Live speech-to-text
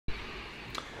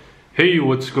Hey,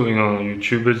 what's going on,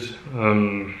 YouTubers?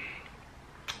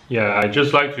 Yeah, I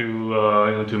just like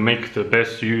to make the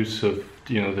best use of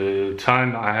the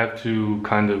time I have to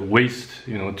kind of waste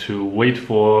to wait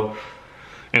for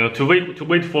a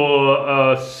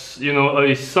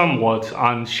somewhat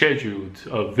unscheduled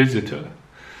visitor.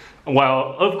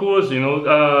 Well, of course, he's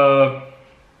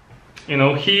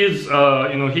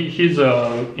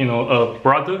a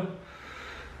brother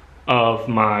of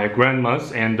my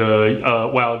grandma's, and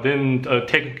well, then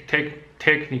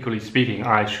technically speaking,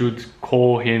 I should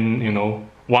call him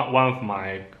one of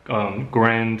my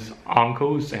grand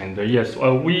uncles. And yes,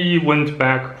 we went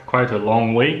back quite a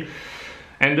long way,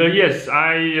 and yes,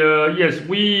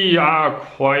 we are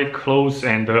quite close.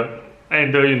 And all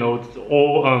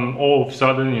of a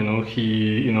sudden,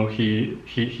 he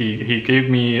gave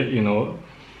me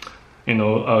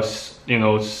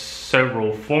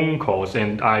several phone calls,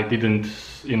 and I didn't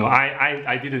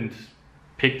I didn't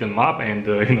pick them up. And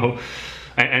then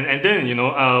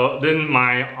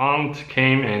my aunt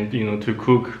came and to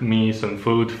cook me some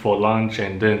food for lunch.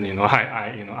 And then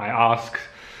I asked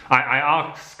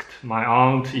my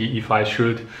aunt if I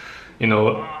should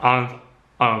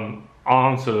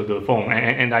answer the phone,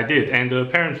 and I did. And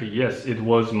apparently, yes, it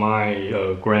was my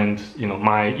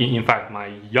in fact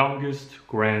my youngest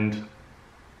grand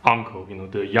uncle,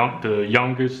 the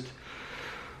youngest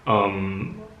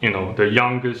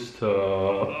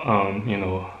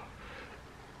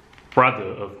brother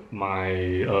of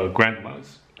my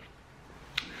grandma's.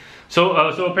 So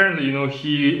apparently,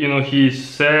 he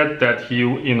said that he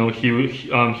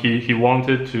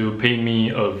wanted to pay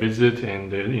me a visit,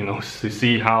 and to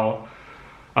see how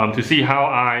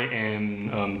I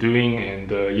am doing.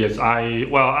 And yes, I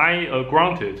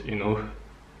granted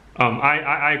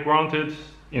I granted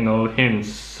him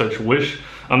such wish.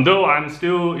 Though I'm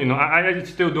still I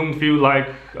still don't feel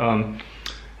like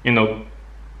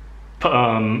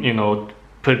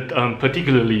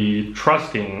particularly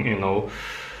trusting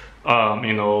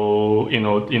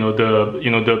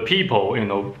the people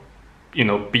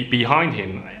behind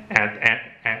him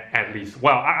at least.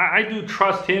 Well, I do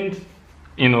trust him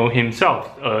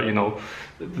himself,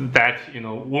 that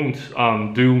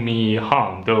won't do me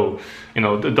harm, though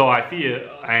though I fear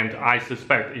and I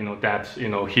suspect that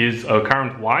his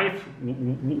current wife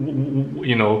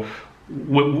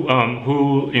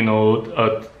who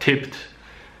tipped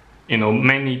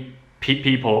many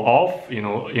people off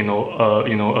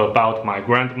about my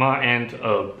grandma, and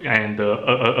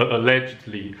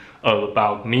allegedly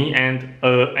about me, and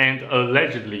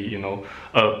allegedly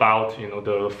about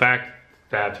the fact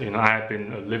that I have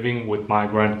been living with my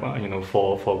grandma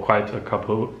for quite a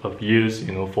couple of years,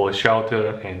 for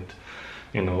shelter and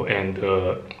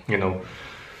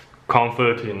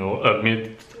comfort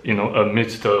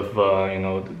amidst of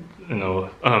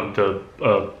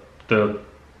the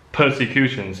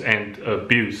persecutions and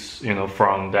abuse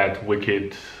from that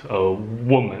wicked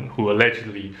woman who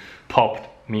allegedly popped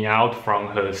me out from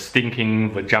her stinking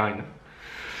vagina.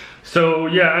 So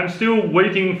yeah, I'm still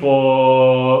waiting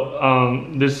for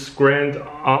this grand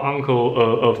uncle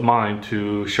of mine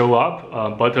to show up,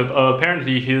 but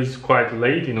apparently he's quite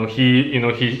late. He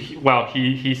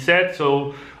said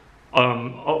so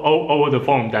over the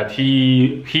phone that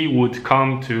he would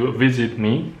come to visit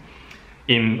me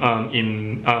in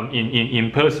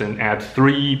person at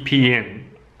 3 p.m.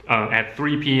 At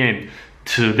 3 p.m.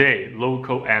 today,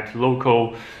 local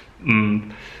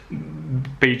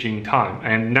Beijing time.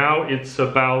 And now it's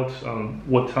about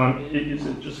what time is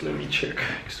it? Just let me check.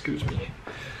 Excuse me.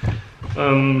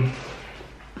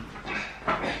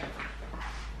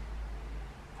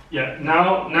 Yeah,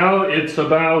 now it's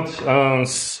about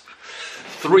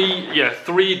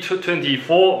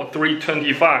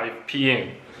 3:25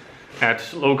 p.m.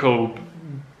 at local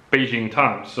Beijing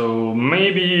time. So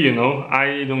maybe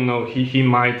I don't know, he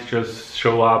might just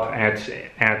show up at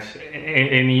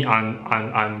any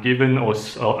ungiven or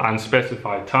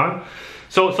unspecified time.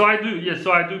 So I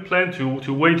do plan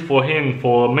to wait for him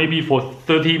for maybe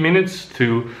 30 minutes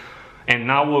to an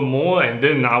hour more, and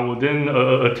then I will then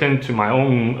attend to my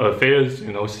own affairs.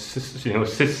 Since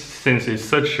it's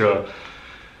such a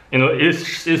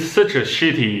it's such a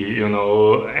shitty,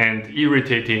 and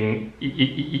irritating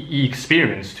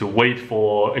experience to wait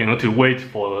for,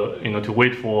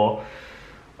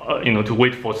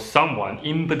 someone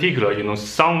in particular,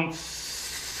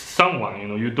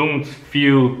 someone, you don't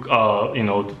feel,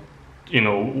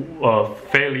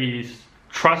 fairly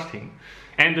trusting,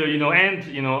 and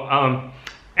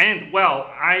and well,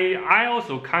 I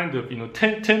also kind of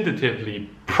tentatively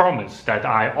promise that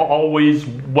I always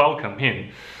welcome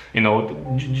him.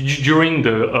 during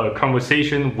the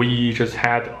conversation we just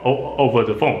had over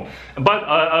the phone. But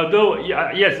though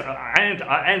yes, and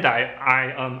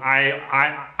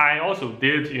I also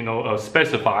did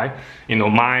specify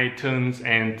my terms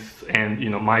and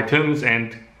my terms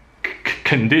and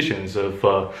conditions of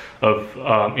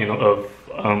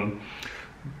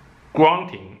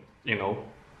granting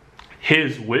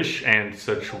his wish and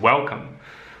such welcome,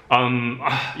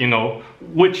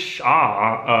 which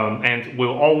are and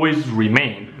will always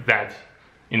remain that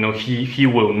he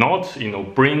will not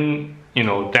bring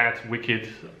that wicked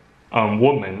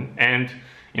woman and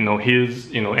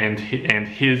his and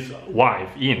his wife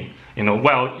in.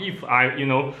 Well, if I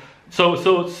so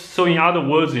in other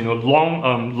words,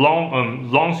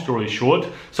 long story short,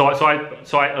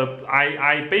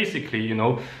 I basically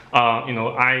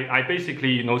I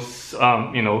basically not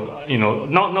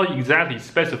exactly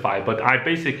specify, but I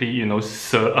basically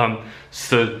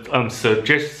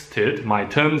suggested my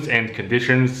terms and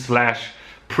conditions /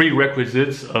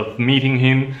 prerequisites of meeting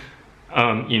him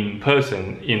in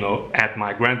person at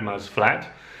my grandma's flat.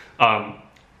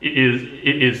 It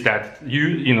is that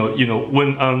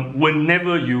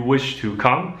whenever you wish to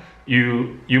come,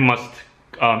 you must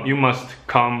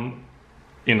come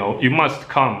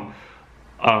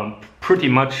pretty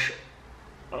much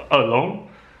alone,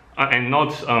 and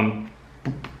not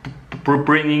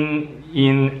bringing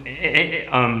in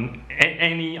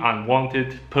any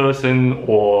unwanted person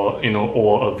or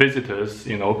visitors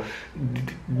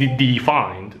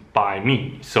defined by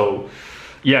me. So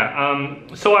yeah,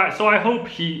 so I hope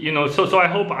he so I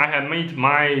hope I have made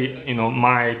my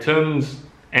my terms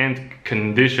and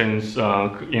conditions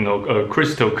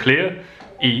crystal clear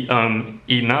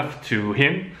enough to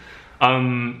him.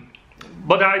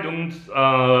 But I don't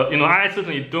I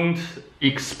certainly don't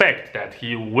expect that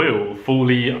he will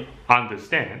fully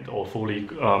understand or fully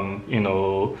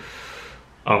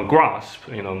grasp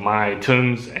my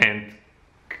terms and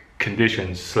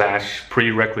conditions /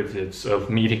 prerequisites of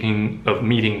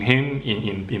meeting him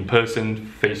in person,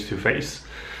 face to face.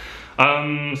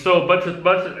 So but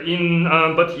in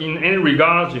any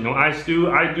regards,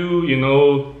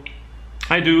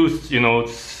 I do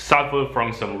suffer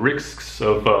from some risks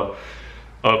of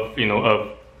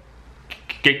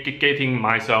getting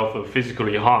myself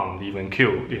physically harmed, even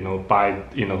killed, by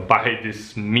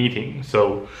this meeting.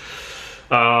 So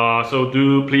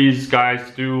do please, guys,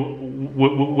 do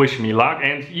wish me luck.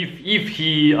 And if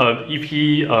he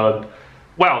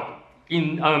well,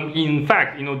 in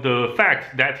fact, the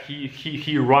fact that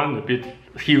he run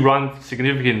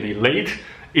significantly late,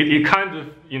 it kind of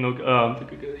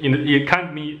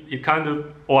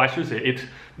or I should say it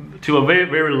to a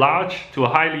very large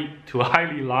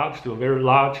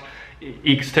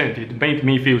extent, it made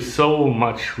me feel so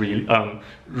much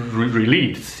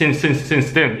relieved.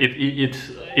 Since then, it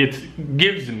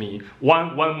gives me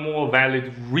one more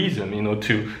valid reason,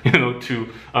 to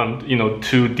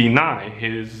deny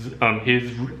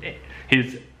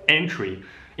his entry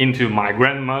into my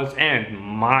grandma's and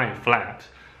my flat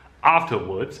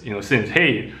afterwards. Since,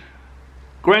 hey,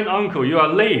 granduncle, you are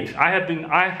late. I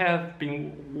have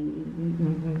been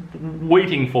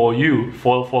waiting for you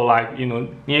for like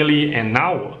nearly an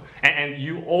hour, and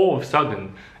you all of a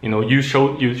sudden you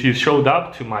showed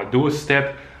up to my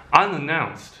doorstep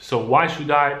unannounced. So why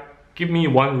should I give me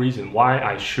one reason why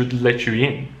I should let you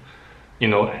in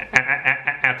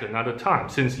at another time,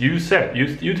 since you said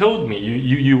you told me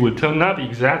you would turn up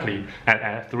exactly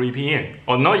at 3 p.m.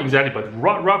 or not exactly, but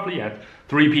roughly at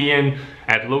 3 p.m.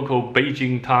 at local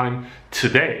Beijing time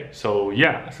today. So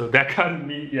yeah, so that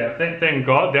kind of thank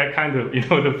God, that kind of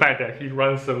the fact that he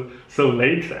runs so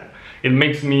late, it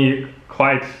makes me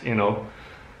quite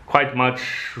much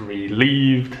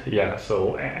relieved. Yeah,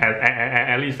 so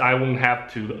at least I won't have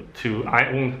to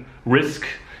I won't risk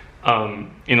it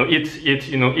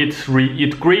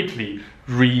greatly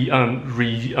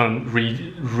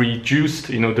reduced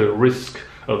the risk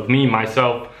of me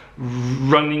myself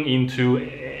running into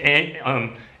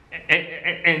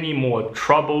any more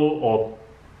trouble or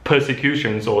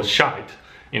persecutions or shite,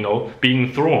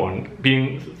 being thrown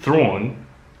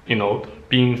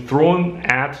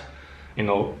at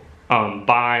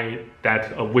by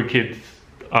that wicked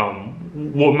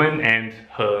woman and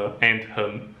her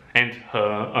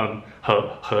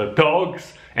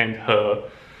dogs and her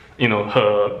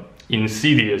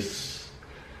insidious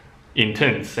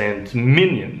intents and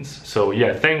minions. So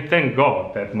yeah, thank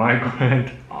God that my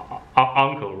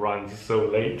uncle runs so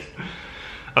late.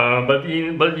 But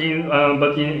in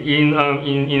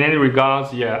any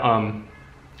regards, yeah.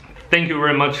 Thank you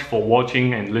very much for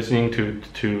watching and listening to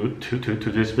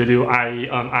this video.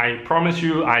 I promise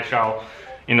you I shall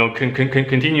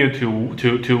continue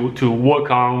to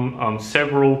work on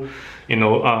several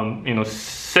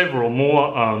several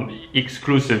more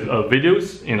exclusive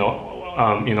videos.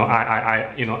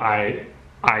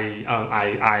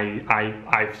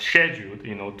 I've scheduled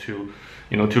to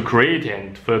create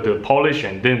and further polish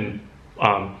and then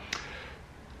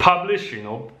publish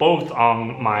both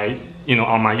on my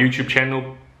YouTube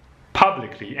channel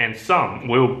publicly, and some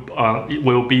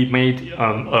will be made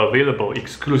available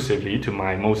exclusively to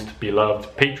my most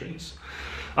beloved patrons.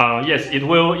 Yes, they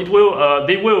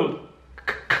will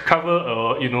cover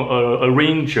a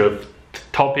range of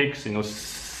topics,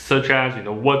 such as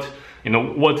what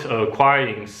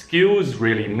acquiring skills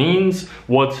really means,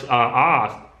 what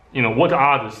are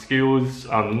the skills,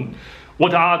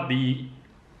 what are the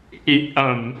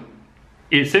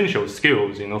essential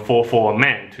skills for a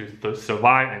man to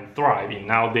survive and thrive in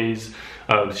nowadays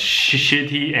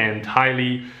shitty and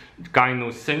highly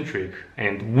gynocentric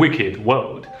and wicked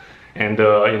world, and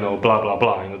blah blah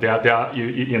blah.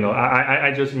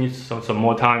 I just need some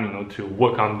more time to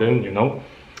work on them.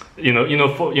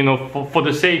 For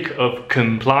the sake of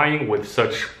complying with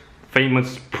such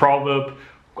famous proverb,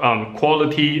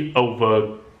 quality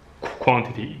over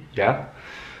quantity. Yeah.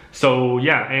 So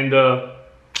yeah,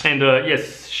 and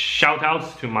yes, shout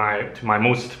outs to my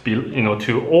most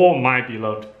to all my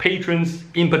beloved patrons,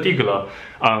 in particular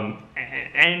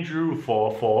Andrew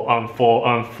for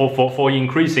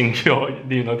increasing your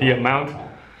the amount